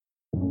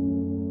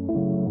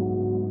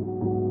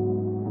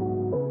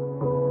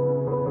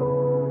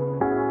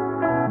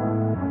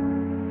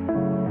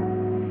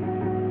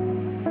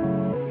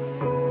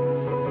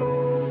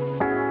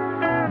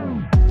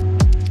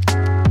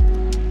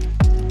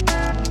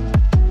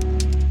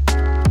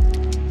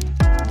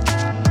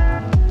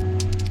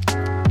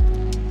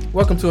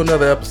Welcome to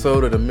another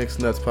episode of the Mixed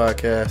Nuts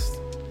Podcast.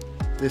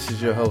 This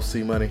is your host,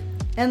 C Money.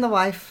 And the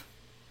wife.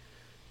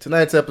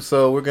 Tonight's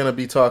episode, we're going to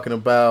be talking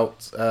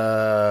about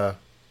our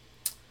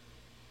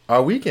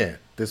weekend,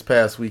 this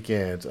past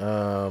weekend,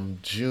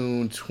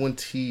 June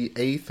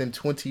 28th and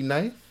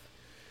 29th.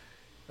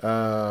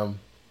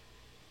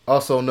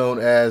 Also known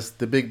as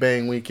the Big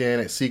Bang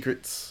Weekend at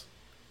Secrets.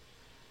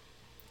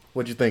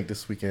 What'd you think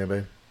this weekend,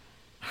 babe?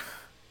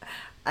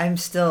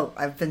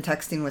 I've been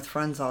texting with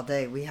friends all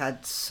day. We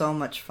had so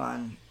much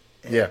fun.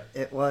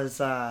 It was,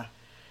 I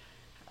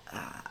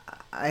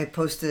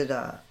posted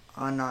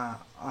on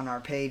our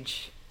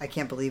page, I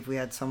can't believe we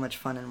had so much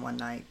fun in one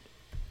night.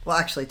 Well,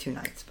 actually 2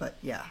 nights, but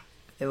yeah,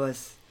 it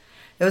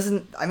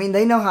wasn't, I mean,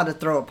 they know how to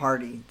throw a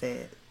party.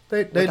 They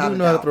do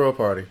know how to throw a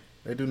party.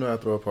 They do know how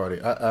to throw a party.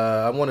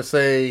 I want to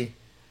say,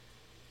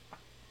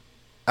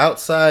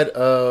 outside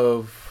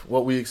of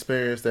what we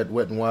experienced at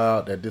Wet and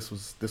Wild, that this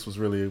was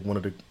really one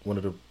of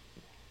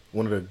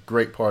the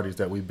great parties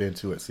that we've been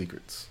to at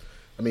Secrets.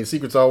 I mean,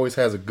 Secrets always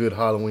has a good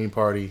Halloween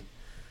party,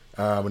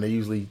 and they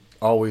usually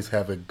always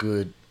have a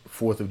good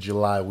 4th of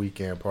July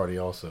weekend party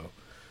also.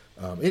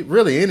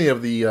 Any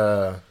of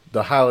the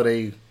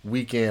holiday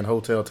weekend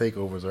hotel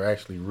takeovers are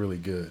actually really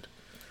good.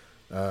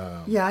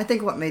 Yeah, I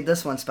think what made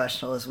this one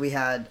special is we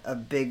had a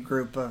big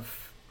group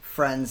of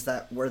friends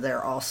that were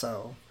there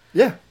also.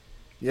 Yeah.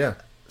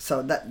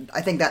 So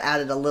I think that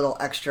added a little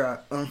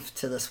extra oomph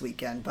to this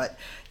weekend. But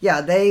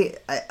yeah,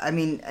 I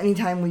mean,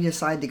 anytime we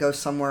decide to go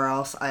somewhere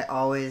else, I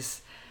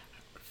always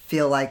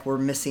feel like we're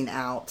missing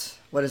out.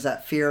 What is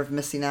that? Fear of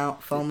missing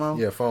out? FOMO?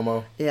 Yeah,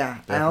 FOMO. Yeah,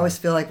 definitely. I always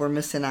feel like we're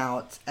missing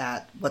out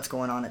at what's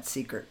going on at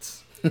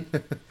Secrets.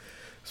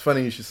 It's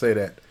funny you should say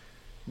that.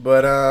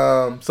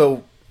 But,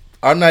 so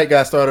our night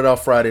got started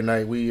off Friday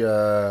night. We,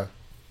 one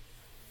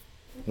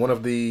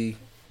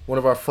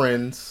of our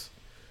friends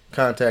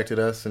contacted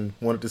us and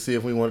wanted to see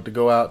if we wanted to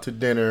go out to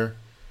dinner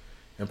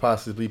and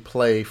possibly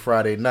play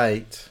Friday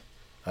night.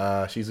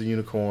 She's a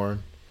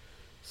unicorn.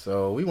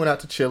 So we went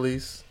out to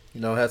Chili's,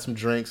 had some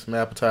drinks, some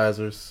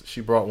appetizers. She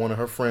brought one of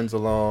her friends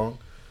along.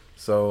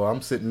 So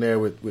I'm sitting there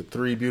with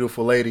 3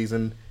 beautiful ladies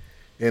in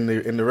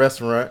the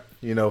restaurant,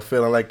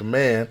 feeling like the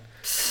man.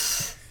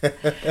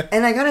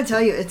 And I gotta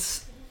tell you,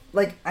 it's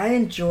like I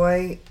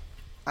enjoy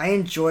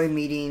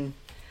meeting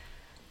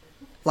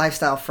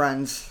lifestyle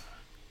friends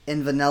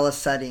in vanilla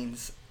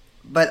settings,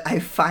 but I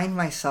find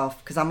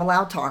myself, because I'm a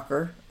loud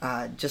talker,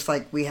 just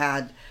like we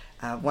had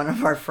one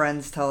of our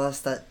friends tell us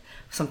that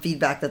some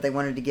feedback that they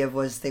wanted to give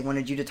was they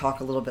wanted you to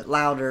talk a little bit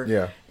louder.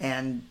 Yeah.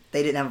 And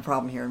they didn't have a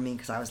problem hearing me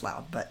because I was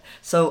loud. But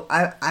so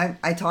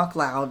I talk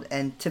loud,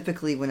 and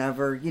typically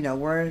whenever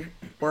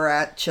we're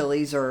at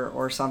Chili's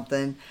or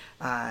something,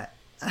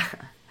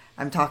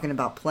 I'm talking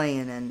about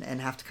playing and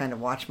have to kind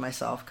of watch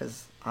myself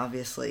because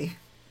obviously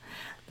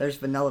there's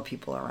vanilla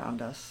people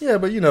around us. Yeah,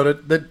 but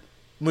the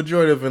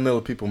majority of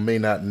vanilla people may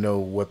not know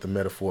what the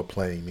metaphor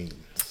playing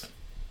means.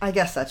 I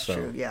guess that's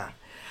true, yeah.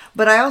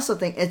 But I also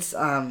think it's,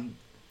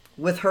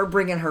 with her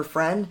bringing her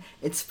friend,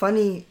 it's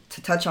funny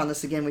to touch on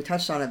this again. We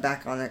touched on it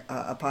back on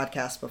a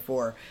podcast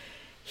before.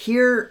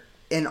 Here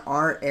in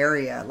our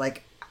area,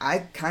 like, I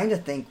kind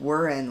of think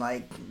we're in,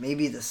 like,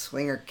 maybe the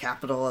swinger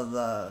capital of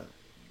the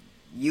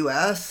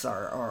U.S.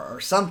 or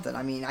something.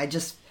 I mean, I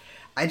just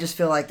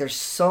feel like there's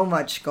so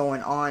much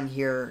going on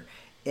here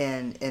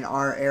in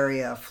our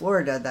area of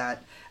Florida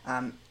that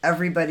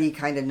everybody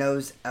kind of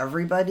knows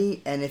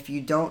everybody, and if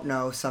you don't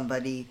know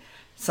somebody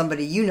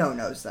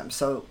knows them.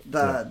 So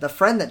the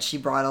friend that she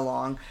brought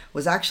along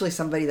was actually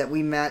somebody that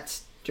we met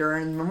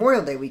during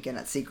Memorial Day weekend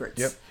at Secrets.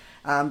 Yep.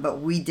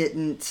 But we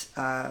didn't,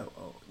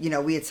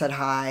 we had said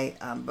hi,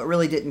 but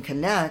really didn't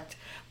connect.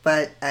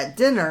 But at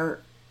dinner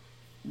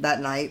that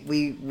night,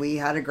 we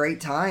had a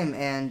great time,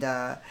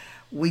 and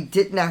we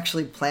didn't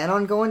actually plan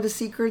on going to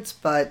Secrets,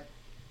 but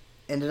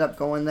ended up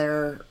going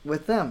there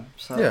with them.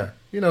 So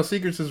yeah,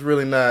 Secrets is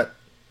really not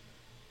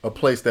a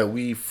place that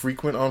we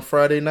frequent on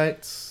Friday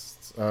nights.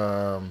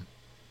 To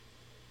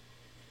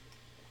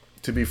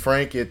be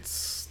frank,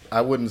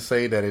 I wouldn't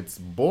say that it's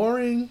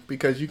boring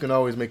because you can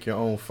always make your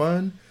own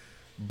fun,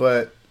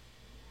 but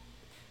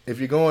if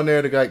you're going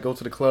there to go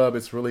to the club,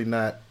 it's really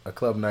not a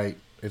club night.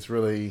 It's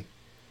really,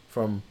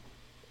 from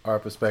our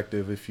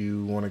perspective, if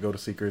you want to go to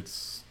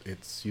Secrets,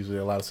 it's usually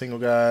a lot of single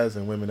guys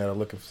and women that are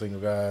looking for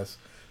single guys,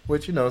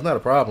 which, is not a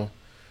problem.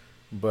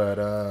 But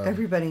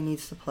everybody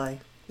needs to play.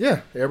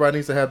 Yeah, everybody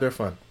needs to have their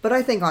fun. But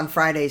I think on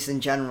Fridays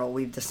in general,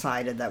 we've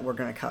decided that we're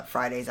going to cut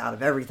Fridays out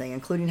of everything,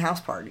 including house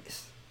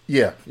parties.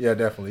 Yeah,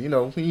 definitely.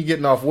 When you're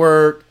getting off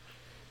work,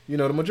 the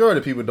majority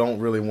of people don't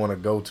really want to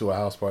go to a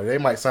house party. They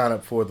might sign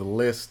up for the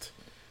list,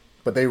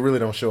 but they really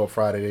don't show up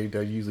Friday.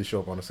 They usually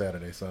show up on a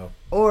Saturday. So.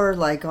 Or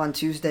like on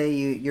Tuesday,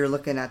 you're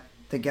looking at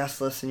the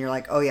guest list and you're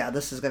like, oh yeah,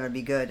 this is going to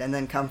be good. And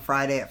then come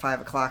Friday at 5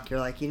 o'clock, you're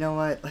like, you know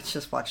what? Let's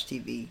just watch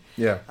TV.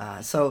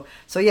 Yeah. So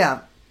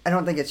yeah. I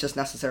don't think it's just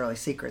necessarily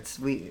Secrets.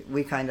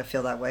 We kind of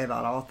feel that way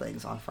about all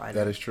things on Friday.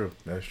 That is true.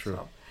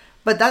 So,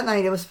 but that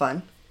night it was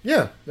fun.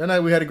 Yeah, that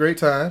night we had a great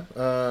time.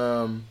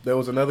 There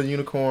was another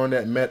unicorn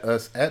that met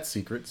us at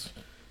Secrets.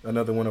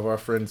 another one of our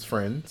friends'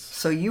 friends.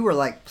 So you were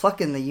like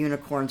plucking the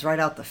unicorns right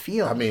out the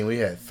field. I mean, we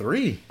had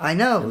 3. I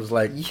know. It was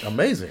like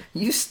amazing.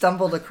 You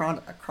stumbled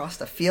across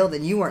the field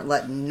and you weren't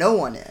letting no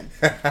one in.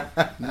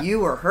 You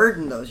were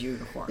herding those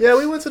unicorns. Yeah,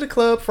 we went to the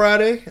club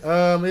Friday.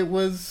 It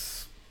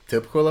was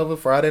typical of a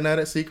Friday night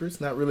at Secrets.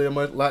 Not really a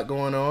lot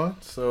going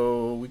on.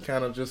 So we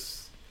kind of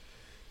just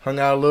hung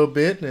out a little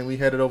bit and we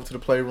headed over to the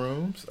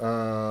playrooms.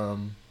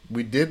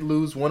 We did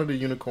lose one of the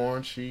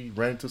unicorns. She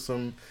ran into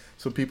some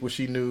people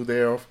she knew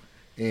there.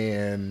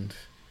 And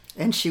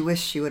she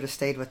wished she would have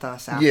stayed with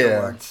us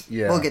afterwards.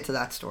 Yeah. We'll get to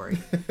that story.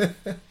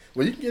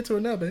 Well, you can get to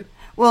it now, babe.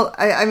 Well,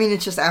 I mean,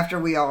 it's just after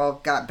we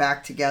all got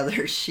back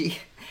together, she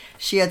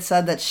had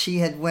said that she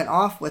had went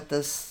off with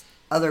this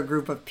other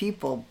group of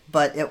people,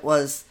 but it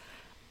was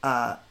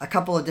a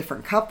couple of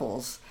different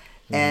couples.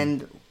 Mm-hmm.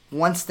 And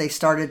once they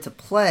started to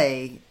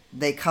play,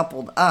 they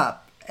coupled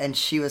up, and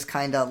she was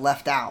kind of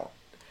left out.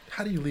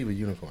 How do you leave a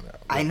unicorn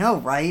out? I know,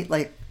 right?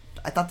 Like,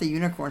 I thought the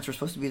unicorns were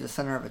supposed to be the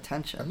center of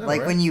attention. Know,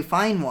 like, right? when you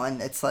find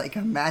one, it's like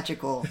a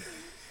magical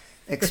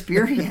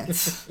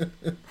experience.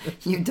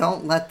 You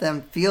don't let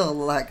them feel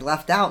like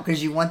left out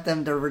because you want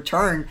them to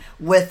return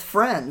with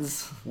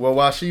friends. Well,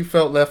 while she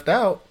felt left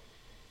out,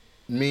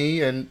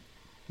 me and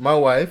my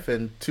wife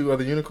and 2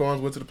 other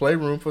unicorns went to the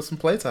playroom for some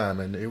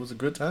playtime, and it was a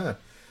good time.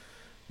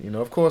 You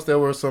know, of course, there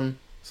were some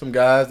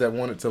guys that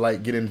wanted to,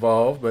 like, get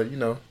involved, but, you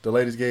know, the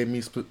ladies gave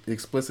me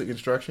explicit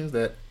instructions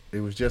that it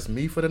was just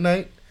me for the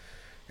night.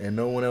 And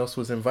no one else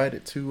was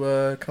invited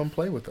to come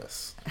play with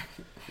us.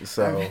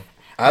 So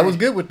I was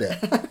good with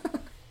that.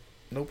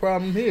 No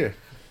problem here.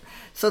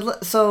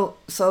 So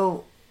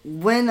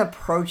when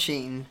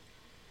approaching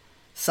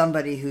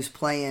somebody who's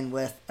playing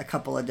with a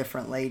couple of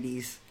different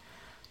ladies,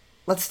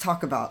 let's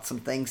talk about some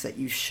things that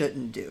you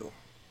shouldn't do.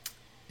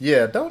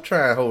 Yeah, don't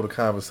try and hold a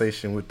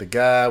conversation with the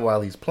guy while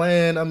he's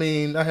playing. I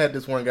mean, I had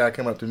this one guy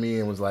come up to me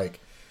and was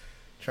like,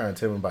 trying to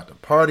tell him about the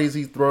parties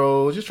he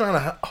throws, just trying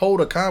to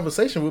hold a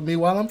conversation with me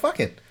while I'm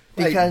fucking.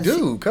 Like,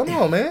 dude, come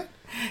on, man.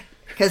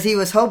 Because he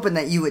was hoping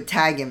that you would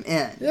tag him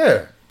in.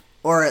 Yeah.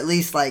 Or at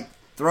least, like,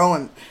 throw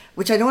him,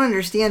 which I don't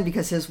understand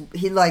because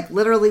he, like,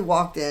 literally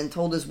walked in,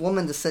 told his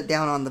woman to sit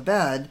down on the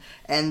bed,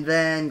 and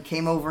then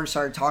came over and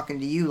started talking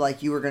to you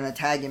like you were going to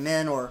tag him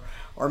in or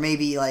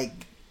maybe,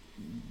 like,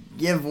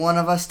 give one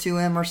of us to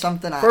him or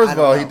something. First of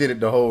all, he did it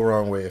the whole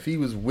wrong way. If he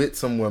was with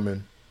some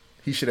woman,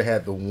 he should have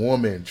had the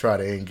woman try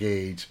to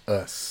engage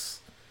us.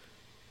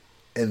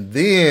 And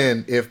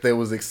then, if there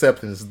was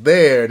acceptance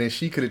there, then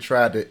she could have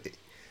tried to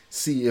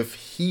see if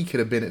he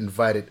could have been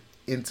invited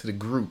into the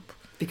group.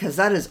 Because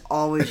that is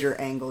always your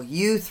angle.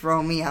 You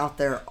throw me out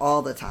there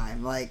all the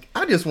time. Like,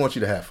 I just want you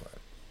to have fun.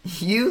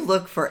 You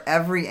look for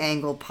every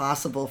angle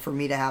possible for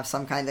me to have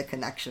some kind of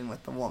connection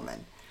with the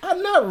woman.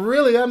 I'm not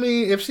really. I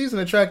mean, if she's an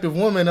attractive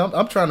woman,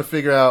 I'm trying to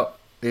figure out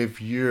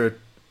if you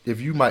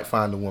might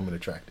find the woman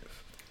attractive.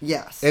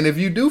 Yes. And if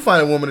you do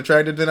find a woman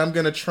attractive, then I'm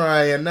going to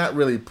try and not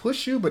really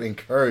push you, but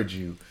encourage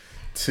you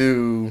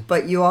to...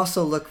 But you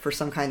also look for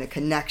some kind of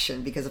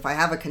connection, because if I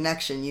have a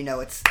connection, you know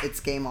it's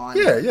game on.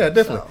 Yeah,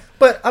 definitely. So.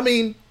 But, I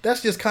mean,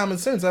 that's just common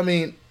sense. I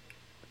mean,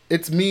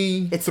 it's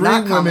me, it's 3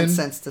 not women. Common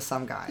sense to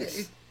some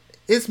guys.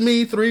 It's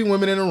me, 3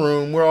 women in a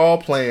room. We're all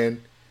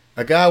playing.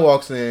 A guy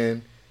walks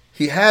in.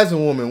 He has a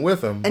woman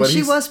with him. And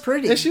she was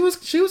pretty. And she was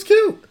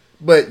cute.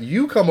 But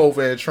you come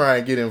over and try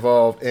and get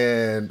involved,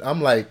 and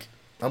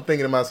I'm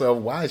thinking to myself,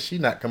 why is she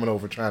not coming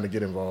over trying to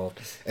get involved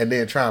and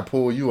then try and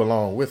pull you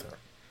along with her?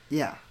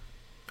 Yeah.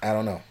 I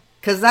don't know.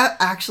 Because that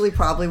actually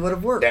probably would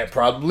have worked. That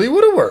probably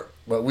would have worked,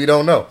 but we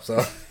don't know.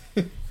 So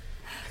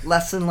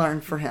lesson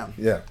learned for him.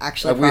 Yeah.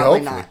 Actually,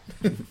 probably not.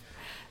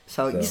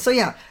 So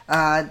yeah,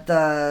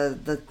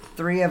 the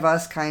 3 of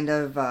us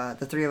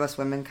the 3 of us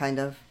women kind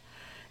of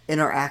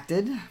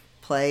interacted,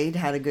 played,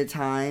 had a good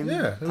time.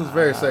 Yeah, it was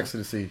very sexy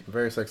to see,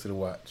 very sexy to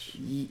watch.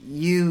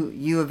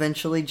 You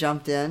eventually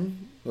jumped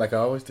in. Like I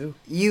always do.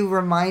 You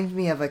remind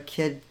me of a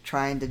kid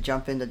trying to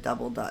jump into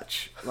Double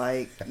Dutch.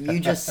 Like, you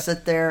just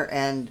sit there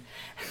and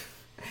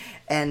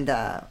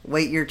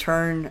wait your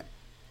turn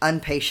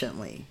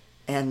impatiently.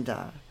 And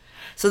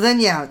so then,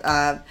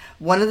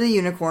 one of the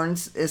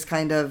unicorns is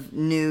kind of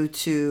new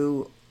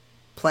to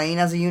playing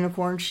as a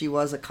unicorn. She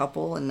was a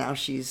couple, and now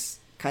she's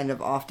kind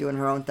of off doing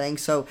her own thing.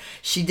 So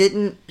she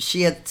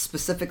had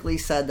specifically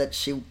said that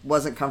she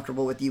wasn't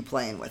comfortable with you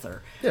playing with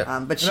her. Yeah.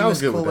 But she was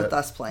cool with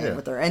us playing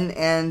with her.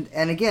 And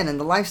again, in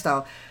the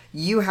lifestyle,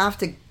 you have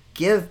to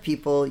give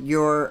people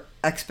your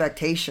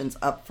expectations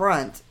up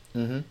front.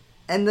 Mm-hmm.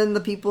 And then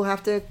the people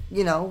have to,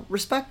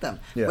 respect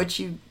them, which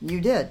you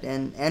did.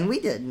 And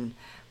we did. And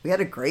we had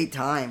a great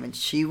time. And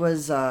she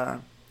was, So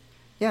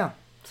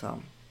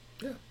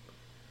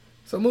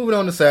moving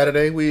on to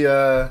Saturday,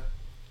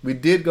 we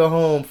did go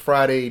home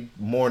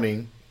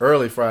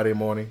early Friday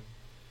morning,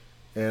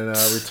 and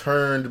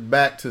returned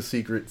back to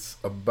Secrets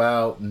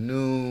about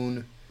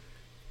noon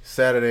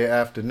Saturday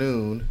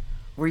afternoon.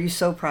 Were you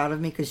so proud of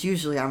me? Because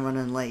usually I'm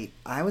running late.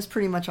 I was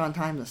pretty much on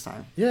time this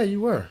time. Yeah,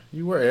 you were.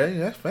 You were.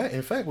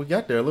 In fact, we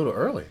got there a little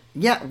early.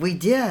 Yeah, we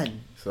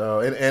did. So,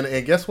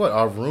 and guess what?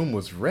 Our room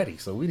was ready,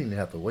 so we didn't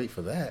have to wait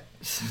for that.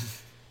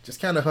 Just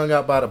kind of hung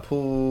out by the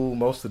pool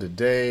most of the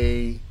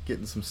day,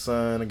 getting some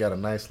sun. I got a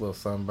nice little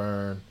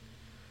sunburn.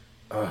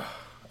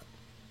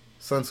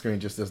 Sunscreen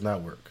just does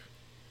not work.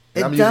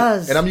 And It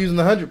does. And I'm using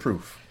the 100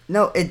 proof.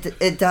 No,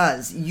 it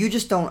does. You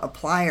just don't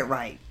apply it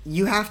right.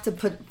 You have to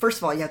first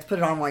of all, you have to put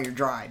it on while you're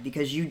dry,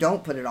 because you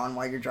don't put it on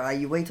while you're dry.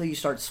 You wait till you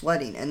start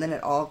sweating, and then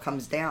it all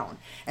comes down.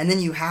 And then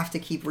you have to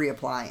keep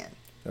reapplying.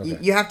 Okay.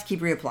 You have to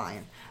keep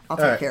reapplying. I'll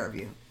take care of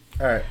you.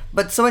 All right.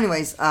 But so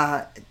anyways,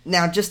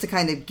 now just to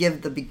kind of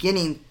give the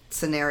beginning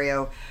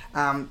scenario,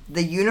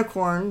 the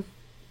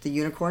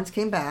unicorns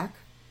came back.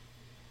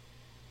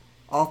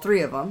 All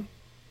three of them.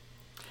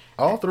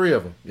 All three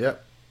of them,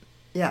 yep.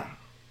 Yeah.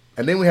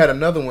 And then we had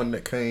another one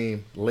that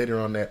came later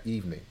on that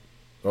evening,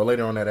 or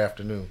later on that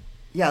afternoon.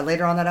 Yeah,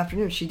 later on that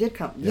afternoon, she did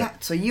come. Yep. Yeah,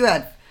 so you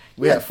had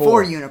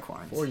four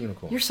unicorns. 4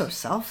 unicorns. You're so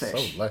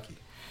selfish. So lucky.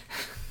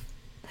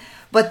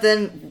 But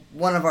then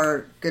one of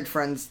our good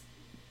friends,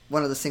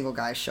 one of the single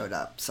guys, showed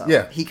up. So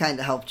yeah. He kind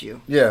of helped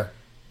you. Yeah,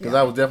 because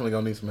I was definitely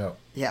going to need some help.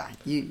 Yeah,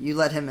 you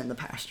let him in the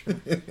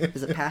pasture.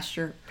 Is it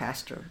pasture?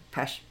 Pasture.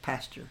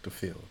 The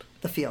field.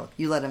 The field.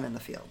 You let him in the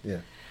field.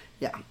 Yeah.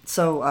 Yeah.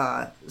 So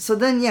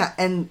then, yeah,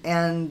 and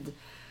the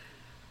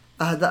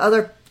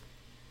other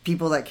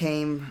people that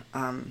came,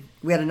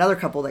 we had another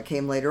couple that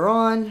came later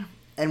on,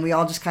 and we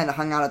all just kind of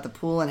hung out at the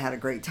pool and had a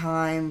great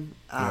time.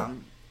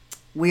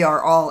 We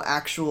are all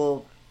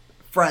actual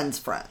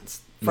friends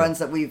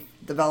that we've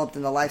developed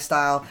in the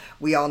lifestyle.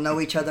 We all know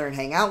each other and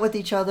hang out with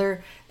each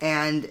other,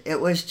 and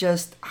it was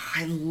just,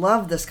 I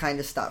love this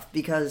kind of stuff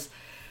because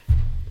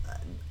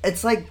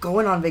it's like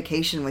going on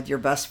vacation with your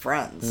best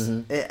friends,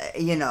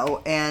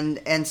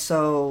 and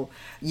so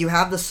you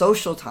have the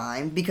social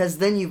time, because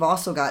then you've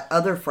also got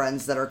other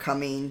friends that are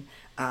coming,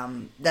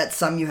 that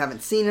some you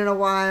haven't seen in a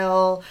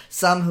while,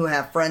 some who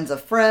have friends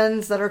of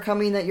friends that are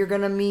coming that you're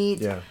going to meet.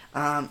 Yeah.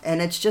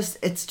 And it's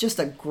just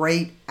a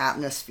great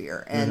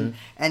atmosphere,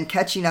 and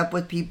catching up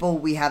with people.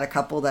 We had a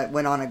couple that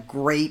went on a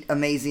great,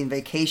 amazing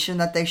vacation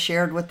that they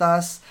shared with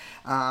us,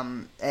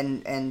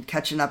 and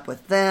catching up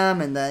with them,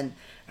 and then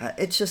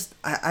it's just,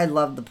 I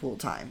love the pool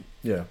time.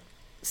 Yeah.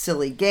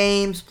 Silly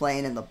games,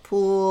 playing in the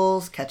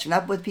pools, catching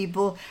up with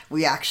people.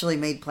 We actually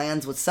made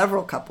plans with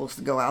several couples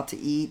to go out to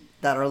eat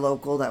that are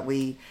local, that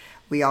we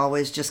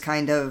always just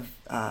kind of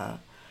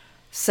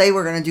say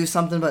we're going to do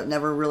something but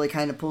never really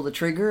kind of pull the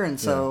trigger. And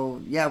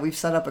so, we've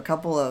set up a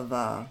couple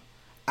of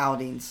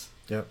outings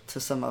to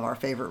some of our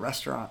favorite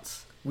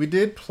restaurants. We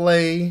did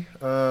play.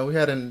 We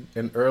had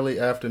an early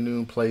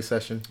afternoon play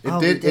session.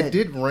 It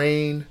did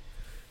rain,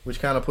 which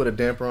kind of put a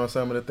damper on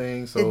some of the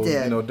things. So, it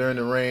did. During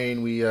the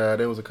rain, we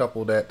there was a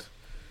couple that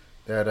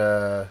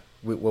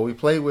we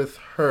played with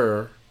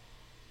her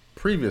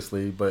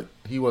previously, but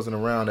he wasn't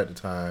around at the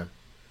time.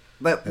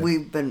 But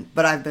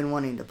I've been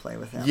wanting to play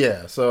with him.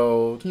 Yeah,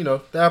 so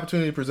the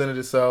opportunity presented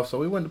itself, so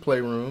we went to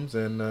playrooms,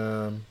 and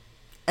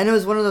it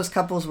was one of those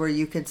couples where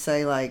you could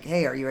say like,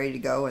 "Hey, are you ready to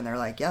go?" And they're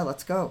like, "Yeah,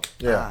 let's go."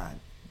 Yeah.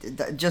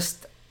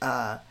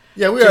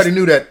 We already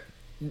knew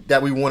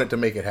that we wanted to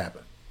make it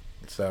happen.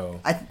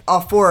 So all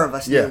four of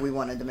us knew we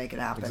wanted to make it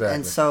happen. Exactly.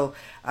 And so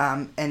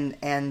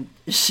and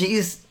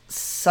she's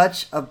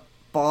such a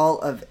ball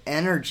of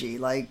energy.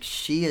 Like,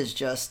 she is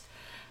just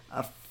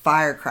a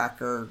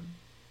firecracker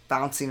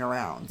bouncing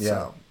around.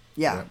 Yeah.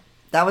 So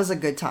that was a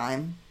good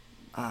time.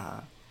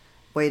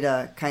 Way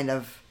to kind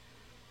of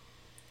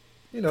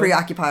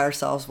preoccupy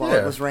ourselves while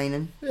it was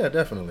raining. Yeah,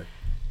 definitely.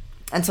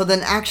 And so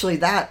then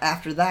actually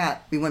after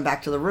that, we went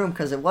back to the room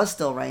because it was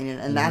still raining,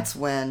 and that's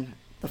when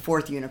the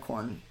fourth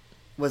unicorn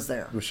was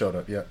there. Who showed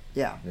up, yeah.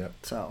 Yeah.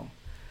 So,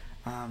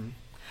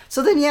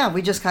 so then,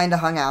 we just kind of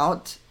hung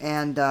out,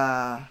 and...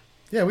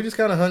 we just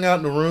kind of hung out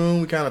in the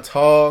room. We kind of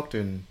talked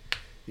and,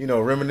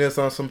 reminisced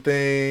on some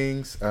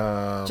things.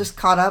 Just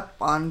caught up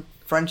on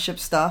friendship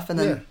stuff, and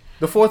then... Yeah.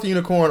 The fourth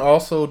unicorn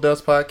also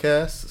does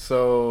podcasts,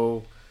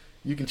 so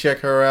you can check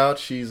her out.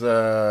 She's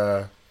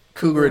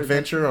Cougar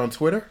Adventure on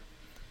Twitter,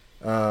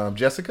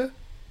 Jessica.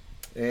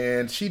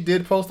 And she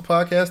did post a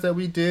podcast that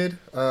we did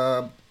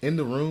in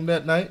the room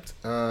that night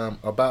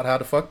about how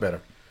to fuck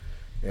better.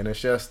 And it's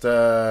just,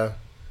 the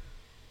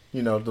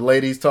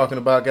ladies talking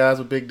about guys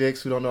with big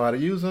dicks who don't know how to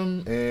use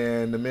them,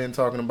 and the men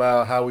talking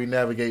about how we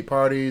navigate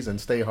parties and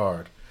stay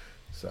hard.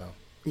 So,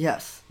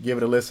 yes. Give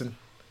it a listen.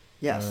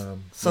 Yes.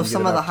 So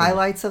some of the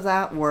highlights of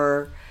that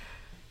were,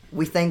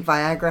 we think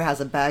Viagra has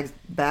a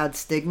bad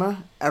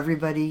stigma.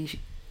 Everybody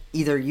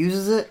either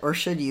uses it or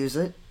should use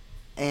it.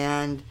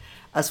 And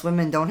us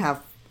women don't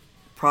have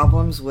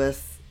problems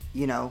with,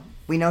 we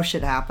know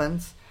shit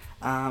happens.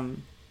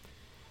 And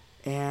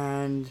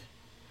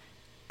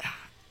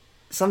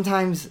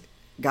sometimes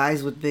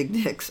guys with big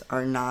dicks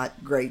are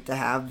not great to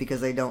have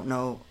because they don't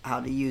know how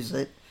to use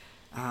it.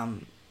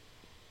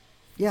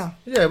 Yeah,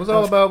 it was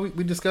all about,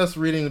 we discussed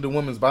reading the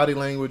woman's body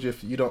language.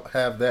 If you don't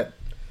have that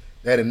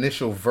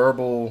initial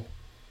verbal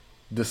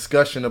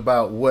discussion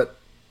about what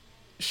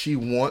she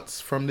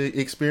wants from the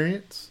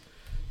experience.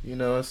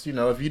 It's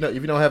if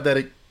you don't have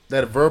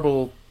that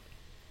verbal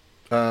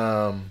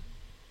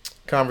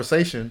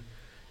conversation,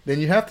 then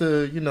you have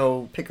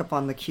to pick up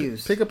on the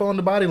cues, pick up on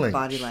the body language.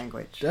 Body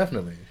language,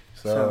 definitely.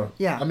 So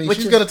yeah, I mean,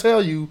 she's gonna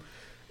tell you,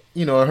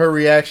 her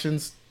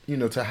reactions,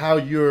 to how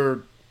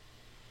you're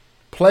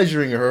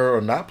pleasuring her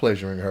or not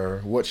pleasuring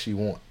her, what she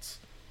wants.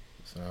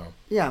 So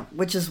yeah,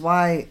 which is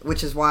why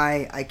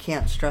I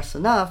can't stress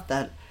enough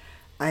that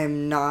I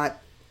am not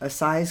a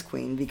size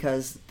queen,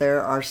 because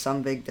there are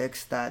some big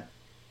dicks that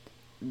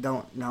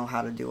don't know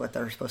how to do what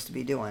they're supposed to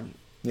be doing.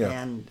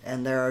 Yeah.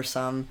 And there are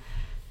some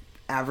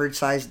average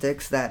sized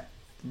dicks that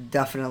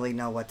definitely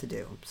know what to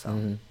do.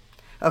 So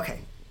okay,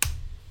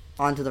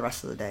 on to the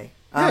rest of the day.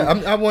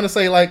 I want to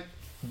say, like,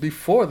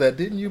 before that,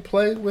 didn't you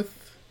play with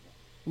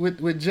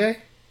Jay?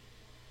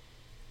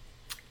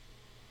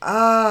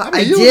 I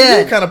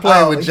did. You kind of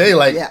playing with Jay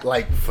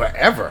like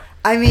forever.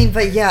 I mean,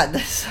 but yeah,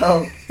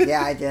 so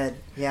yeah, I did.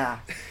 Yeah.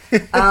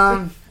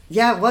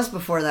 Yeah, it was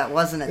before that,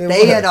 wasn't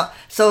it?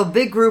 So a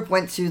big group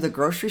went to the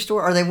grocery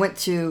store, or they went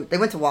to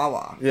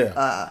Wawa.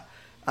 Yeah.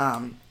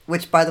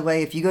 Which, by the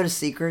way, if you go to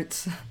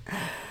Secrets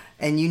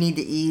and you need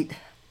to eat,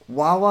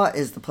 Wawa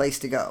is the place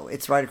to go.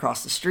 It's right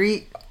across the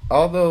street.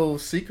 Although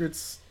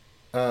Secrets,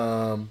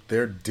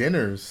 their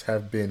dinners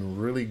have been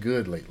really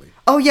good lately.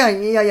 Oh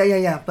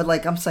yeah. But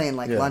like I'm saying,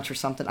 lunch or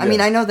something. I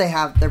mean, I know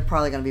they're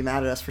probably going to be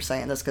mad at us for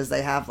saying this because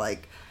they have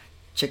like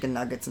chicken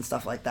nuggets and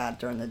stuff like that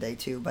during the day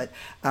too. But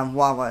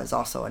Wawa is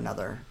also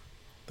another.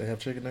 They have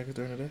chicken nuggets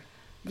during the day?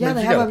 Yeah,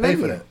 they have a menu.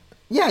 For that.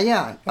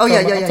 Yeah. I'm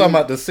talking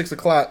about the 6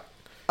 o'clock.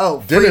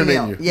 Oh, dinner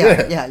meal. menu.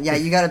 Yeah.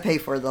 You got to pay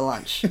for the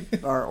lunch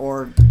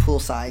or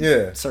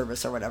poolside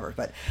service or whatever.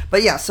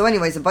 But yeah. So,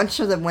 anyways, a bunch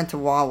of them went to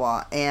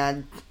Wawa,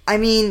 and I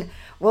mean,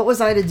 what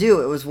was I to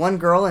do? It was one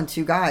girl and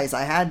 2 guys.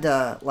 I had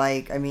to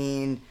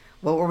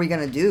what were we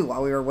gonna do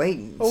while we were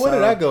waiting? Well, where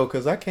did I go?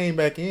 Because I came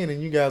back in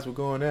and you guys were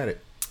going at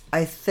it.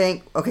 I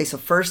think so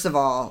first of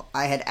all,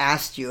 I had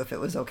asked you if it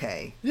was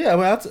okay. Yeah,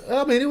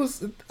 I mean, it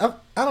was. I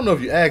don't know if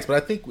you asked, but I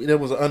think there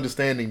was an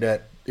understanding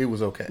that it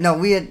was okay. No,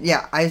 we had.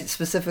 Yeah, I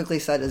specifically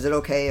said, "Is it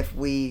okay if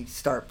we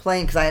start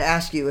playing?" Because I had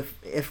asked you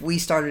if we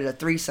started a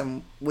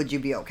threesome, would you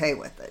be okay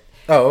with it?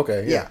 Oh,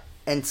 okay. Yeah.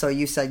 And so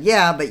you said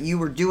yeah, but you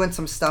were doing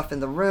some stuff in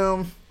the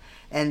room,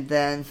 and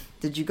then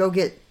did you go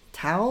get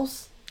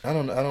towels? I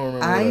don't remember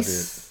what I did.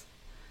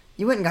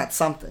 You went and got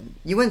something.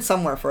 You went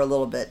somewhere for a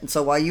little bit, and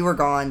so while you were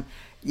gone.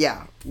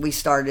 Yeah, we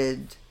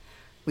started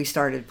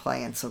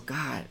playing. So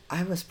God,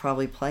 I was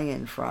probably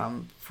playing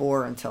from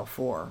 4 until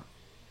 4.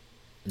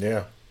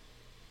 Yeah.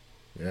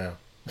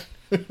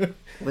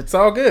 It's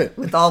all good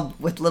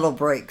with little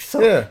breaks.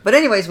 So, yeah. But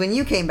anyways, when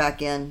you came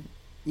back in,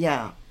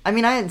 yeah, I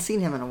mean I hadn't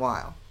seen him in a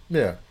while.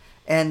 Yeah.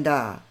 And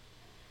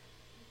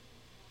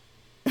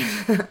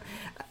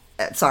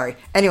sorry.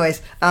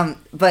 Anyways,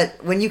 but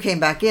when you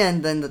came back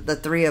in, then the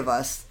 3 of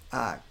us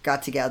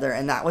got together,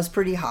 and that was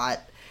pretty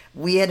hot.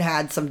 We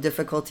had some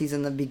difficulties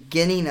in the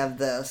beginning of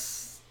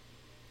this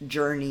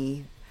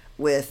journey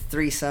with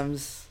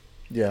threesomes,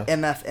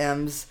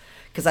 MFMs,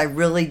 because I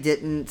really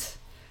didn't.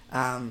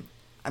 I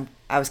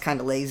was kind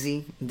of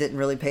lazy, didn't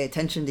really pay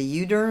attention to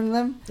you during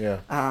them.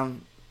 Yeah.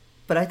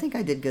 But I think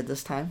I did good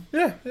this time.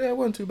 Yeah, it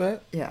wasn't too bad.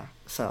 Yeah.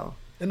 So.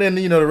 And then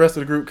the rest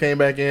of the group came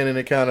back in, and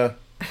it kind of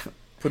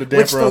put a damper on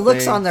things. Which the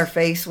looks on their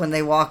face when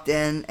they walked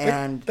in,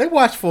 and they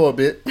watched for a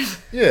bit.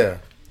 Yeah.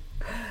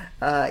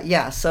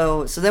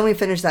 So then we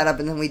finished that up,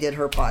 and then we did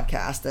her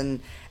podcast,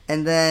 and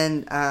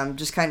then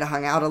just kind of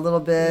hung out a little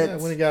bit. Yeah,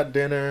 when we got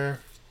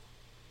dinner.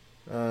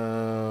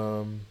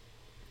 You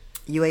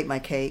ate my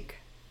cake.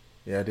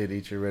 Yeah, I did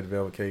eat your red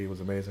velvet cake. It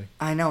was amazing.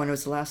 I know, and it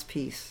was the last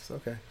piece. It's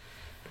okay.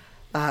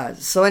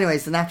 So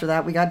anyways, then after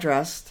that, we got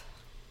dressed.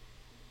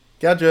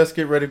 Get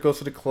ready to go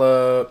to the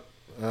club.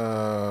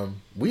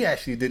 We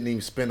actually didn't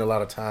even spend a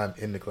lot of time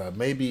in the club.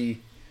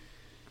 Maybe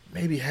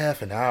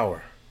half an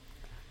hour.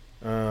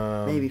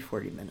 Maybe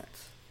 40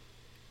 minutes.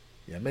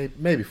 Yeah,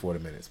 maybe 40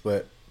 minutes.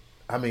 But,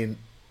 I mean,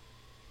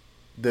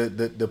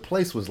 the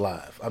place was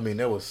live. I mean,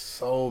 there was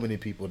so many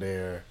people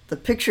there. The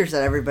pictures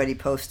that everybody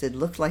posted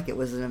looked like it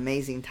was an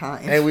amazing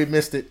time. And we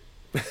missed it.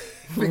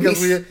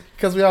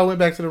 because we all went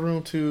back to the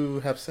room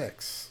to have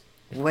sex.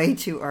 Way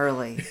too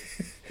early.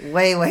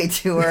 way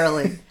too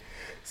early.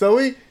 So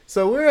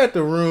we're at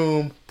the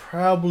room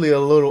probably a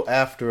little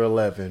after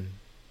 11.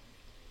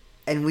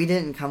 And we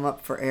didn't come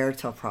up for air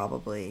till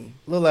probably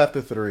a little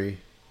after 3.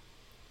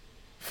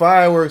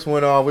 Fireworks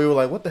went off. We were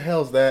like, what the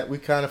hell is that? We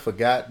kind of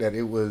forgot that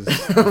it was the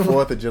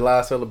 4th of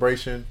July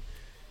celebration.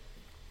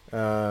 We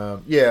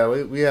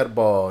had a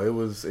ball. It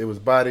was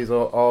bodies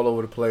all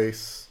over the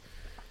place.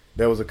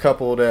 There was a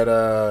couple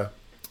that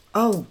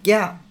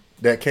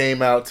that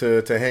came out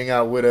to hang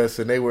out with us,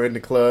 and they were in the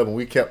club, and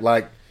we kept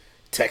like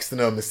texting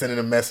them and sending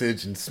a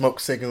message and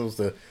smoke signals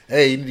to,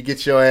 hey, you need to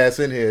get your ass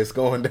in here. It's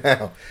going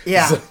down.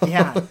 Yeah.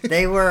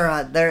 They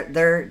were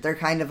they're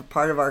kind of a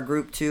part of our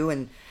group too,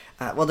 and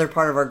they're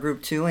part of our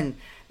group too, and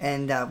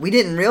we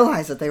didn't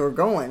realize that they were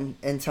going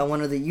until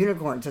one of the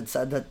unicorns had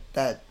said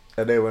that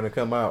That they were going to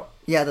come out.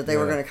 Yeah, that they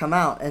were going to come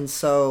out. And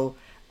so,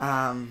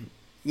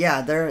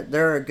 yeah,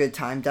 they're a good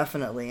time,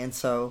 definitely. And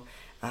so,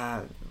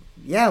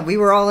 yeah, we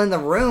were all in the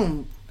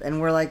room, and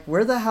we're like,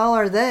 where the hell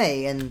are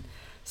they? And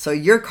so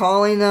you're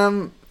calling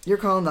them. You're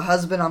calling the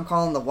husband. I'm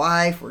calling the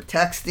wife. We're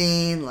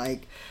texting.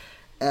 Like,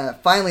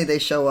 finally they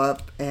show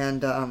up,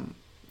 and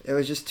it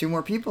was just 2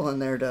 more people in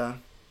there to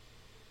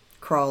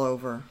crawl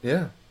over.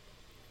 Yeah.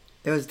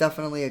 It was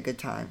definitely a good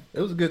time.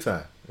 It was a good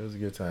time.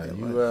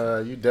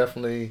 You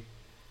definitely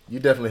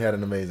had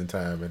an amazing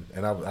time,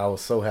 and I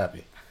was so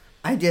happy.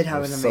 I did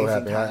have an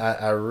amazing time.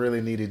 I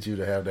really needed you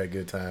to have that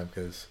good time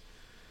because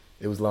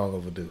it was long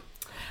overdue.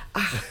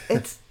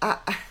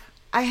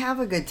 I have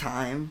a good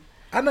time.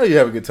 I know you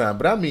have a good time,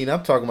 but I'm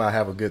talking about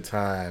have a good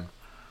time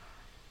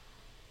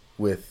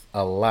with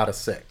a lot of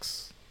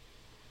sex.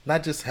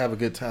 Not just have a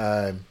good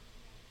time,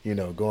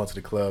 going to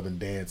the club and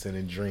dancing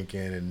and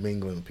drinking and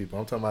mingling with people.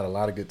 I'm talking about a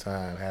lot of good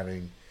time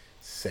having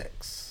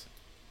sex.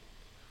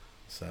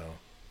 So.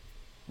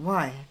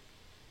 Why?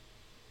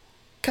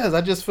 Because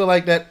I just feel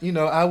like that,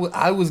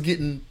 I was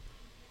getting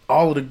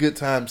all of the good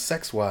times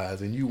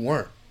sex-wise and you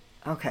weren't.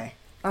 Okay.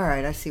 All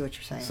right. I see what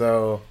you're saying.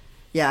 So.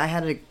 Yeah, I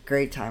had a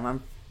great time.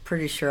 I'm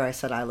pretty sure I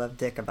said I love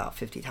dick about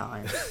 50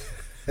 times.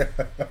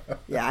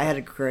 Yeah, I had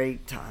a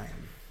great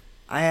time.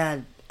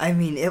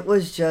 It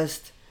was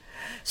just...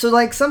 So,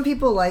 like, some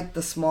people like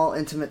the small,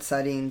 intimate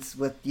settings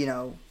with,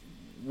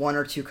 1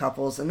 or 2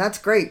 couples, and that's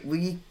great.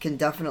 We can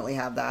definitely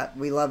have that.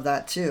 We love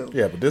that, too.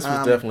 Yeah, but this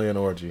was definitely an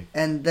orgy.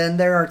 And then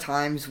there are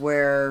times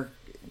where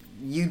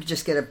you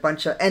just get a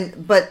bunch of...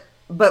 But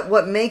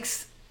what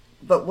makes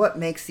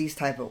these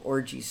type of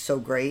orgies so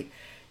great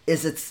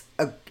is it's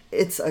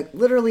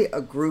literally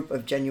a group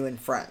of genuine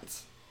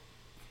friends.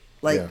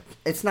 Like,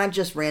 It's not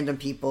just random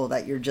people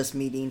that you're just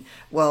meeting.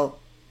 Well,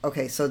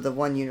 okay, so the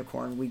one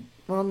unicorn, we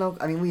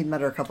had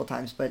met her a couple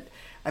times, but,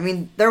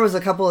 there was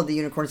a couple of the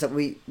unicorns that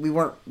we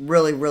weren't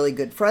really, really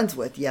good friends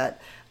with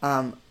yet,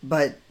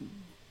 but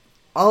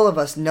all of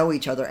us know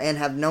each other and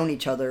have known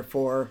each other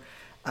for,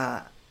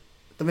 the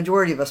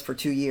majority of us for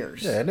 2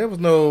 years. Yeah, and there was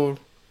no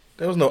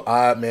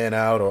odd man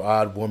out or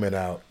odd woman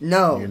out.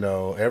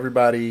 No.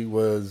 Everybody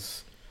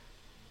was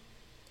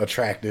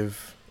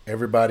attractive.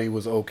 Everybody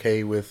was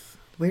okay with...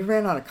 We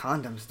ran out of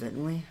condoms,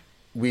 didn't we?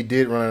 We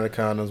did run out of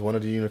condoms. One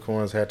of the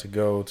unicorns had to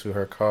go to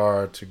her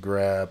car to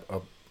grab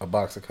a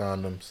box of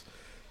condoms.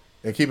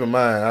 And keep in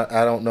mind,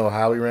 I don't know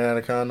how we ran out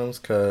of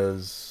condoms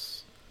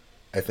because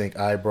I think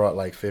I brought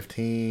like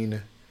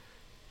 15.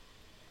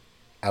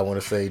 I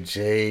want to say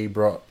Jay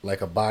brought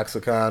like a box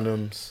of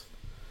condoms.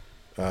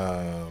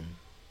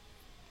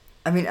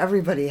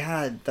 Everybody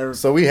had their...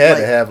 So we had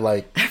to have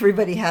like...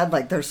 Everybody had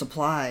like their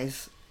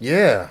supplies.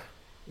 Yeah.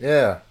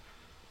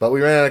 But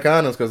we ran out of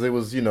condoms because it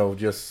was,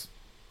 just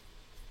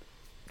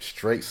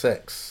straight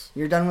sex.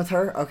 You're done with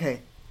her? Okay.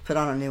 Put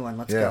on a new one.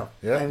 Let's go.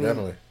 Yeah,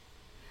 definitely.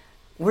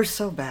 We're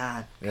so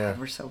bad. Yeah. God,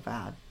 we're so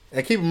bad.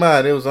 And keep in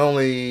mind, it was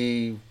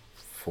only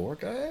 4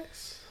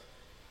 guys?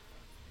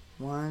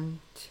 1,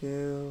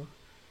 2,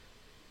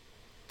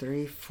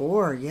 3,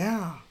 4.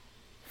 Yeah.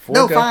 4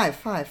 no, guys?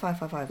 5.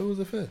 Who was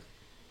the 5th?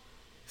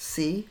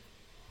 C,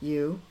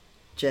 U,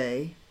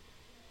 J,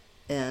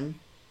 N.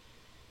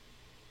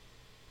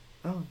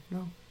 Oh,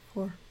 no.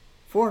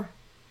 4.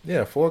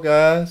 Yeah, 4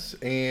 guys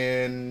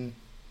and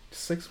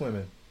 6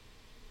 women.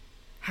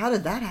 How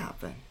did that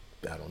happen?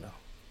 I don't know.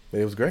 But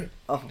it was great.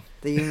 Oh,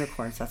 the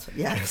unicorns. That's what.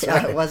 Yeah,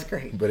 right. It was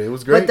great. But it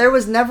was great. But there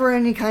was never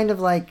any kind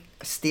of like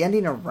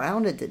standing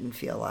around. It didn't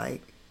feel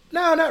like.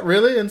 No, not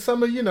really. And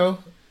some of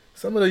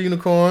the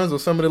unicorns or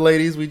some of the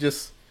ladies, we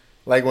just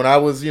like when I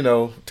was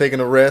taking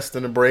a rest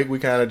and a break, we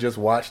kind of just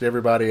watched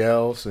everybody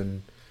else,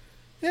 and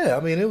yeah,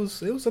 it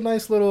was a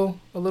nice little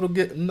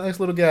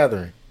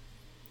gathering.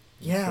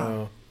 Yeah.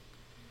 So,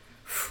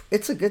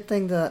 it's a good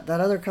thing that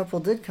other couple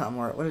did come,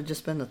 or it would have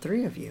just been the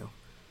 3 of you.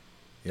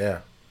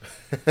 Yeah.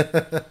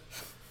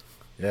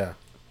 Yeah.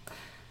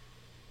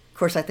 Of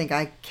course, I think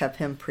I kept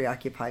him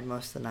preoccupied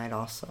most of the night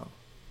also.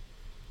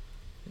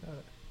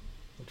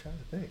 I'm trying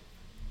to think.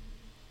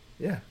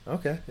 Yeah,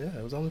 okay. Yeah,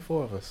 it was only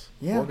 4 of us.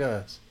 Yeah. 4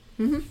 guys.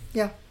 Mm-hmm.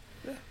 Yeah.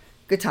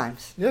 Good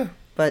times. Yeah.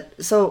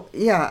 But, so,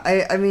 yeah,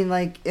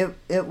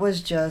 it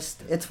was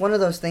just, it's one of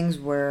those things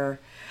where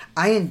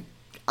I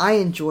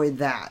enjoy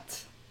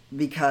that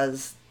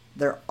because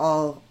they're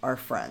all our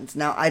friends.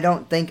 Now, I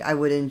don't think I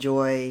would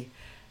enjoy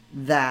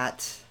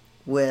that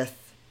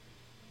with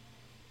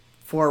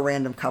 4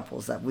 random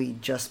couples that we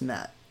just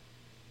met.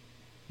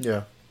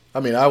 Yeah. I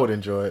would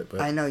enjoy it,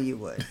 but... I know you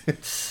would.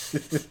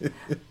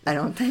 I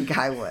don't think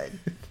I would.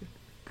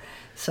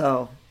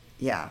 So,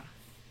 yeah.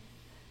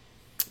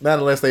 Not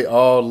unless they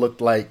all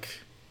looked like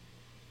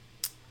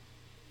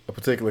a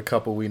particular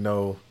couple we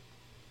know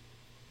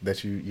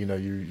that you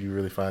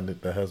really find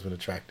the husband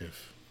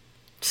attractive.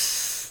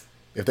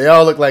 If they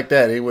all look like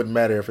that, it wouldn't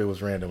matter if it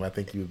was random. I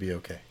think you would be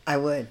okay. I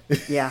would.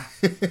 Yeah.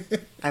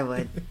 I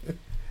would.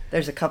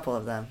 There's a couple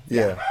of them.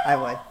 Yeah. I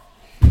would.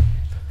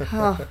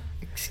 Oh,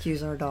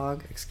 excuse our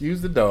dog.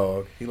 Excuse the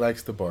dog. He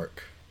likes to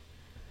bark.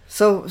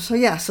 So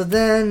yeah. So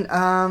then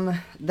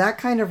that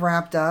kind of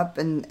wrapped up,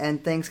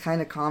 and things kind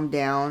of calmed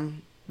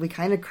down. We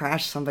kind of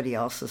crashed somebody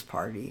else's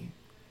party.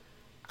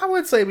 I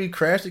would say we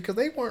crashed it because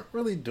they weren't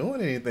really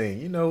doing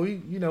anything.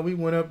 We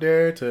went up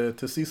there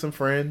to see some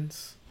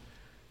friends,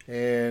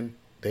 and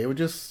they were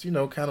just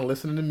kind of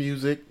listening to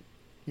music,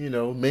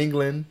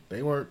 mingling.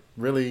 They weren't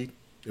really.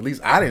 At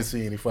least I didn't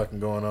see any fucking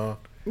going on.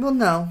 Well,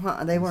 no,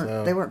 they weren't.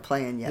 So, they weren't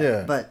playing yet.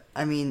 Yeah. But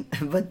I mean,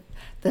 but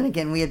then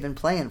again, we had been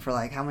playing for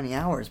like how many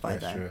hours by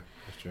then?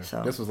 That's true.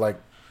 So this was like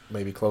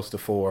maybe close to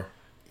 4.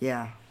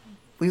 Yeah,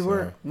 we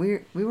were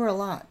a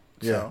lot.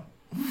 So.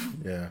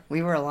 Yeah.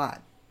 We were a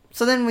lot.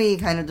 So then we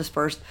kind of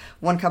dispersed.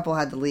 One couple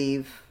had to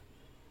leave.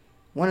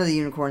 One of the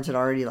unicorns had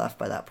already left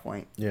by that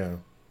point. Yeah.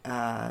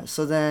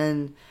 So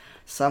then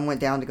some went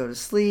down to go to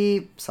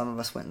sleep. Some of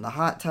us went in the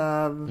hot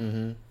tub.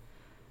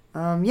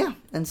 Mm-hmm. Yeah.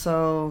 And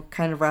so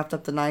kind of wrapped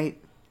up the night.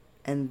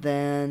 And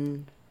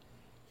then,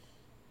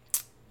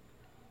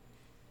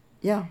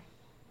 yeah.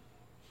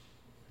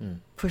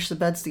 Pushed the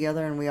beds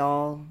together and we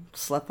all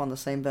slept on the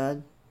same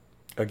bed.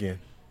 Again.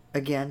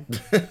 Again,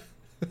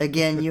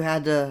 you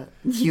had to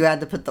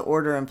put the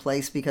order in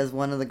place because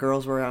one of the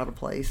girls were out of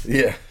place.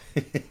 Yeah.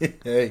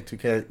 Hey, two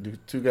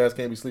guys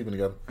can't be sleeping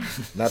together.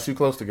 Not too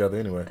close together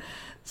anyway.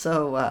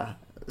 So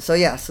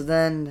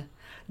then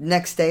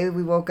next day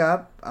we woke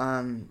up.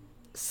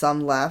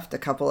 Some left. A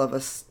couple of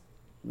us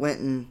went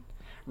and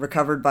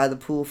recovered by the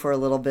pool for a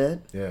little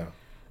bit. Yeah.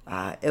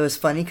 It was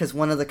funny because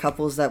one of the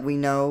couples that we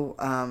know,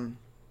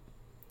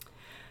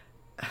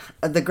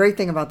 the great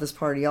thing about this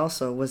party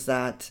also was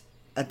that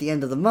at the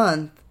end of the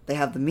month, they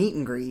have the meet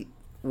and greet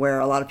where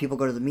a lot of people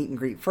go to the meet and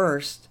greet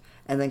first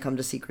and then come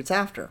to Secrets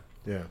after.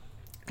 Yeah.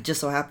 It just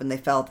so happened they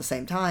fell at the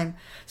same time.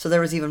 So there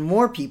was even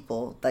more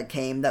people that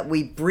came that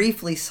we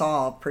briefly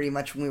saw pretty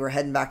much when we were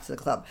heading back to the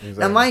club.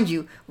 Exactly. Now, mind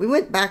you,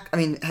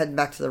 heading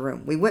back to the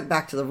room. We went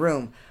back to the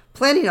room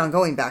planning on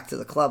going back to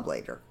the club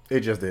later. It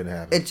just didn't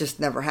happen. It just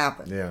never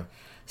happened. Yeah.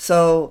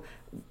 So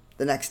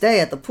the next day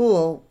at the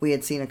pool, we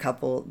had seen a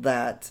couple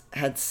that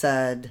had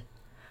said,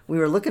 we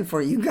were looking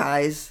for you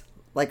guys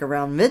like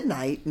around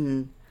midnight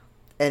and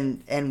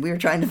we were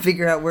trying to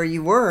figure out where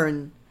you were,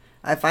 and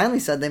I finally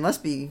said they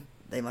must be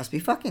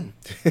fucking.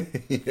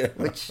 Yeah.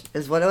 Which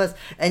is what it was.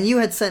 And you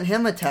had sent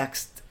him a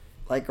text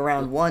like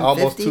around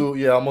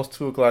 1:50. Almost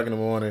 2:00 in the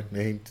morning.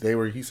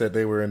 And he said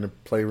they were in the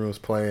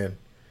playrooms playing.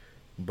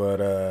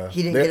 But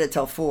he didn't get it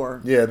till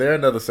 4. Yeah, they're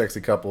another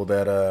sexy couple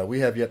that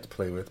we have yet to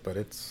play with, but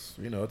it's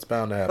it's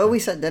bound to happen. But we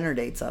set dinner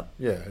dates up.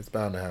 Yeah, it's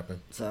bound to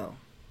happen. So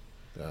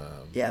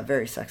yeah,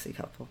 very sexy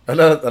couple.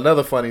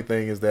 Another funny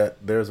thing is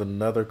that there's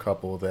another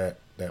couple that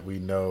we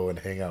know and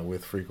hang out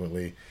with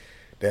frequently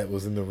that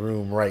was in the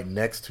room right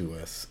next to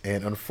us,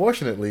 and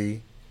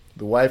unfortunately,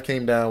 the wife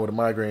came down with a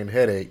migraine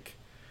headache.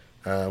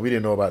 We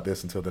didn't know about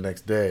this until the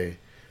next day,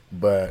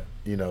 but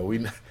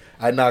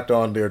I knocked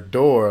on their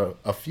door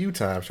a few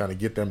times trying to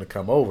get them to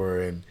come over,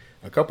 and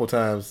a couple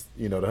times,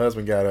 the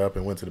husband got up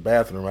and went to the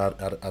bathroom.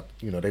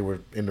 They were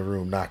in the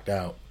room knocked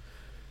out.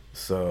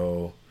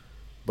 So,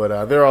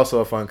 but they're also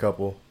a fun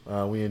couple.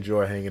 We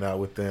enjoy hanging out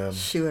with them.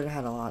 They would have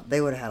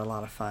had a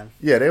lot of fun.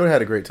 Yeah, they would have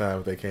had a great time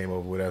if they came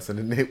over with us.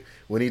 And then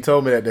when he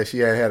told me that she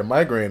had a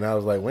migraine, I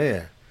was like,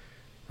 man,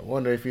 I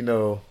wonder if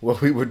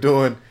what we were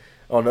doing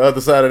on the other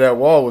side of that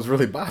wall was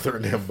really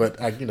bothering them. But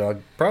I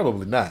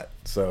probably not.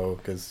 So,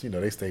 because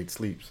they stayed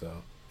asleep. So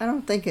I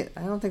don't think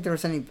there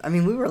was any. I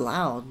mean, we were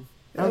loud.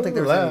 I don't think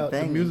there was any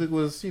banging. The music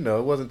was, it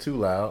wasn't too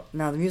loud.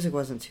 No, the music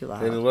wasn't too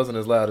loud. And it wasn't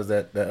as loud as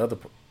that other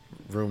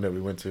room that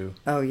we went to.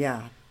 Oh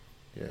yeah.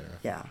 Yeah.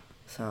 Yeah.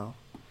 So,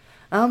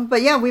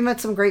 but yeah, we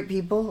met some great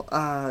people.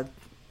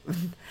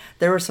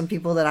 There were some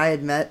people that I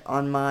had met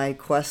on my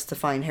quest to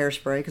find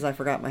hairspray because I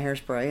forgot my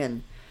hairspray,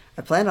 and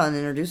I planned on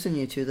introducing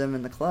you to them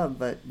in the club,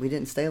 but we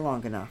didn't stay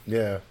long enough.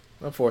 Yeah,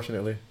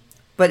 unfortunately.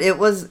 But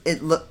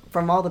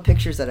from all the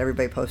pictures that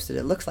everybody posted,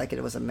 it looks like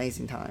it was an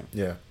amazing time.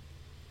 Yeah.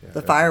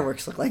 The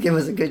fireworks looked like it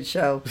was a good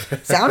show.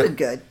 Sounded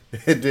good.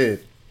 It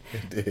did.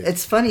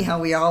 It's funny how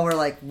we all were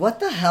like, what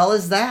the hell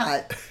is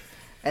that?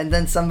 And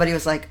then somebody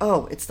was like,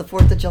 oh, it's the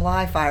 4th of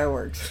July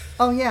fireworks.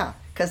 Oh, yeah,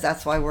 because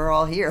that's why we're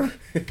all here.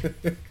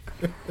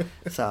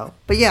 So,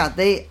 but yeah,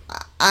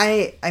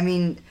 I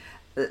mean,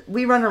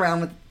 we run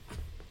around with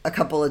a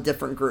couple of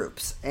different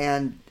groups.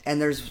 And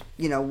there's,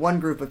 one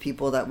group of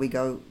people that we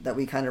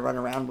kind of run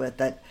around with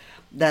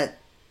that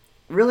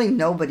really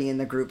nobody in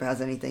the group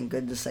has anything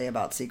good to say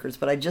about Secrets.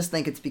 But I just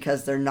think it's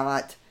because they're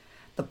not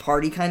the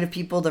party kind of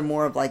people. They're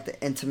more of like the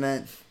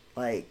intimate,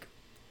 like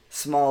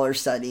smaller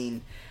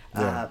setting.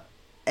 Yeah.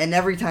 And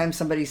every time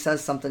somebody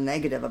says something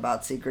negative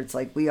about Secrets,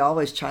 like we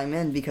always chime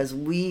in because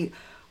we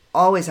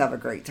always have a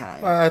great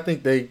time. I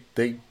think they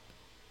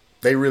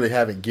really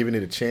haven't given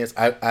it a chance.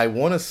 I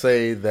want to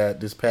say that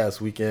this past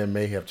weekend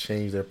may have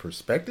changed their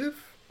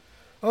perspective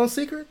on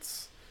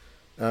Secrets,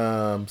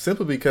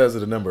 simply because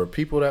of the number of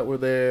people that were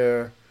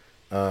there,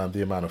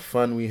 the amount of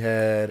fun we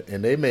had,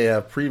 and they may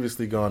have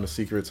previously gone to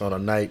Secrets on a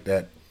night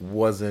that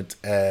wasn't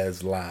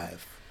as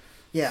live.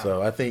 Yeah.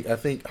 So I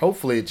think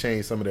hopefully it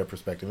changed some of their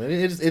perspective, and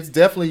it's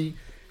definitely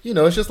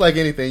it's just like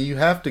anything. You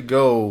have to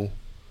go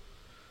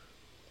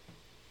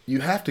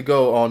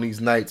on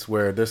these nights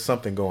where there's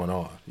something going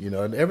on,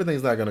 and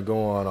everything's not going to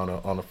go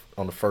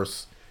on the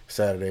first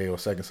Saturday or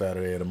second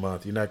Saturday of the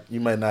month. You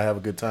might not have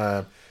a good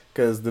time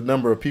because the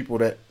number of people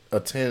that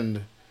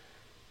attend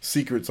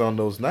Secrets on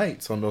those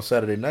nights, on those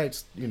Saturday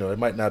nights, it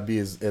might not be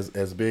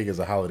as big as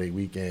a holiday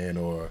weekend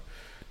or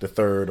the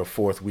third or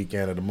fourth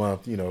weekend of the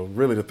month.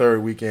 Really the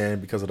third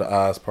weekend because of the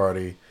Oz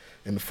party,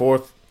 and the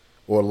fourth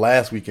or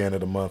last weekend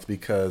of the month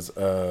because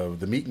of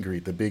the meet and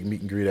greet, the big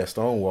meet and greet at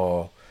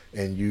Stonewall,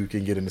 and you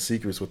can get into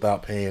Secrets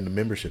without paying the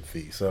membership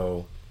fee.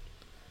 So,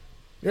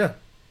 yeah.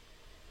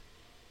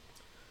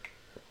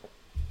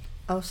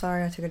 Oh,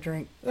 sorry, I took a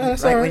drink.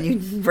 That's right all right. when you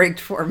braked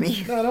for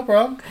me. No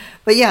problem.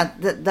 But yeah,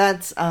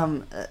 that's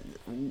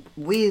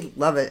we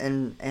love it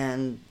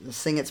and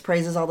sing its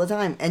praises all the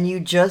time. And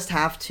you just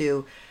have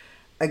to,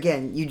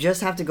 again,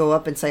 go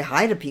up and say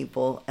hi to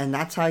people, and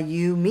that's how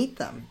you meet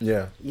them.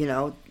 Yeah.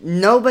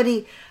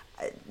 Nobody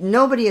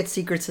at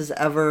Secrets has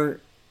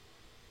ever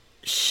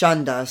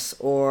shunned us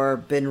or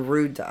been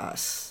rude to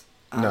us.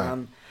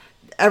 No.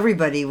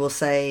 Everybody will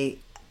say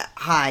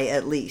hi,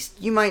 at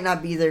least. You might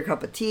not be their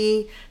cup of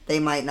tea. They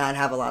might not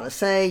have a lot to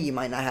say. You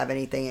might not have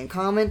anything in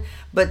common.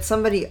 But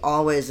somebody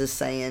always is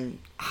saying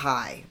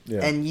hi.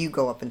 Yeah. And you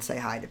go up and say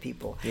hi to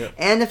people. Yeah.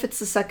 And if it's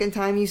the second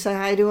time you say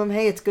hi to them,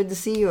 hey, it's good to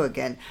see you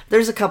again.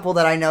 There's a couple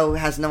that I know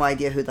has no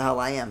idea who the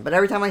hell I am. But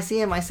every time I see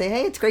them, I say,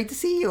 hey, it's great to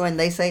see you. And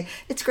they say,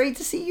 it's great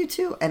to see you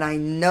too. And I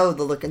know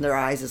the look in their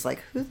eyes is like,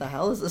 who the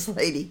hell is this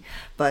lady?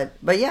 But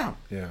yeah.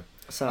 Yeah.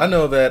 So I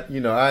know that,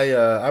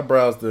 I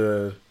browse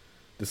the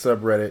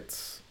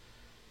subreddits.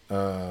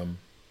 And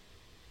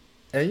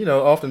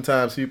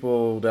oftentimes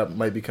people that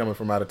might be coming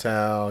from out of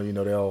town,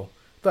 they'll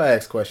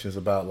ask questions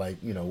about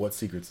what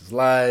Secrets is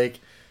like,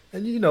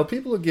 and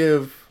people will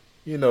give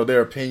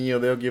their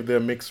opinion. They'll give their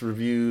mixed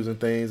reviews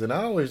and things, and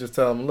I always just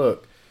tell them,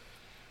 look,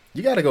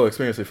 you got to go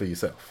experience it for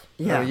yourself.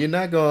 Yeah. I mean, you're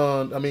not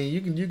going. I mean,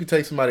 you can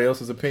take somebody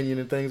else's opinion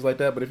and things like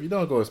that, but if you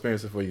don't go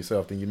experience it for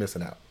yourself, then you're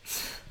missing out.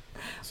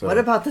 So, what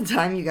about the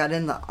time you got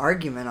in the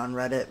argument on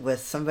Reddit with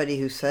somebody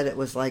who said it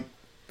was like?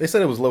 They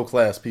said it was low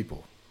class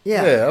people.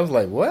 Yeah. Yeah, I was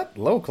like, what?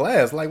 Low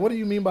class? Like, what do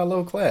you mean by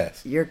low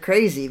class? You're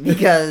crazy,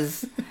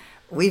 because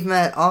we've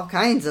met all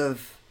kinds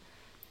of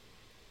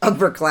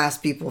upper class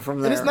people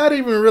from there. And it's not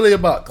even really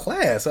about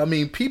class. I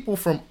mean, people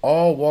from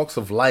all walks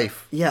of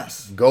life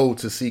go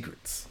to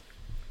Secrets.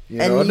 It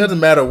doesn't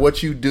matter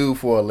what you do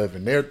for a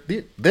living. They're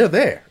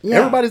there. Yeah.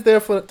 Everybody's there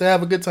to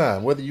have a good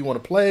time. Whether you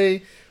want to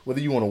play, whether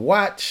you want to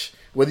watch,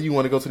 whether you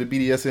want to go to the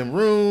BDSM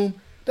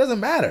room, doesn't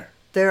matter.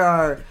 There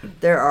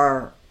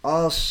are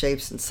all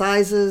shapes and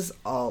sizes,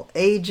 all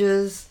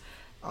ages,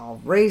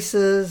 all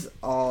races,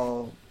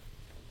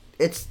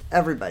 it's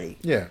everybody.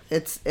 Yeah.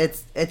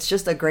 It's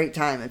just a great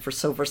time. And for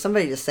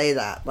somebody to say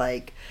that,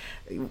 like,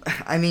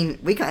 I mean,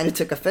 we kind of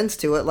took offense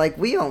to it, like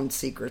we own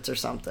Secrets or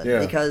something. Yeah.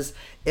 Because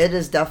it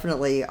is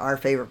definitely our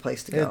favorite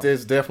place to go.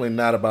 It's definitely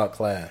not about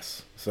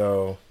class.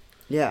 So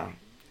yeah.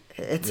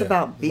 It's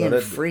about being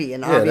free,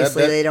 and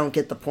obviously they don't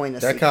get the point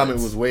of that Secrets. comment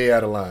was way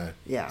out of line.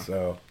 Yeah.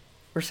 So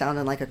we're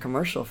sounding like a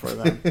commercial for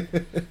them.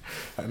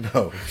 I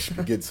know. We should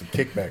be getting some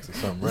kickbacks or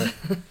something, right?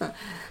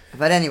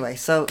 But anyway,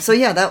 so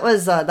yeah, that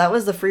was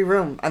the free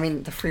room. I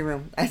mean, the free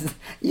room.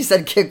 You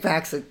said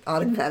kickbacks, it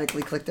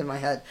automatically clicked in my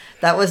head.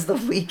 That was the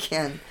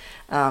weekend.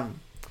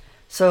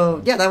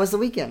 So yeah, that was the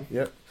weekend.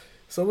 Yep.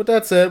 So with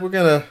that said, we're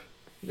gonna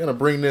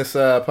bring this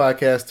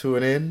podcast to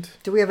an end.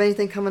 Do we have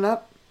anything coming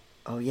up?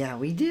 Oh yeah,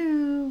 we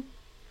do.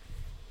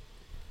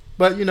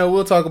 But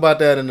we'll talk about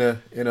that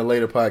in a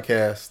later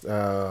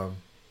podcast.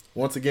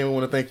 Once again, we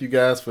want to thank you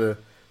guys for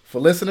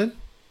listening,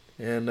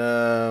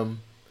 and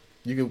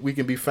we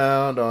can be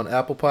found on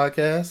Apple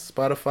Podcasts,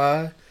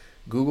 Spotify,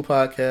 Google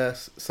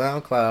Podcasts,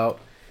 SoundCloud,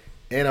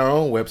 and our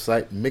own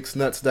website,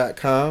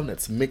 mixednuts.com.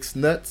 That's mixed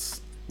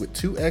nuts with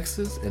 2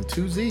 X's and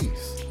 2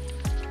 Z's.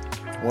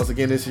 Once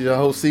again, this is your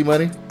host, C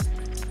Money,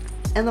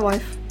 and the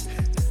wife.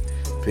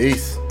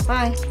 Peace.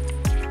 Bye.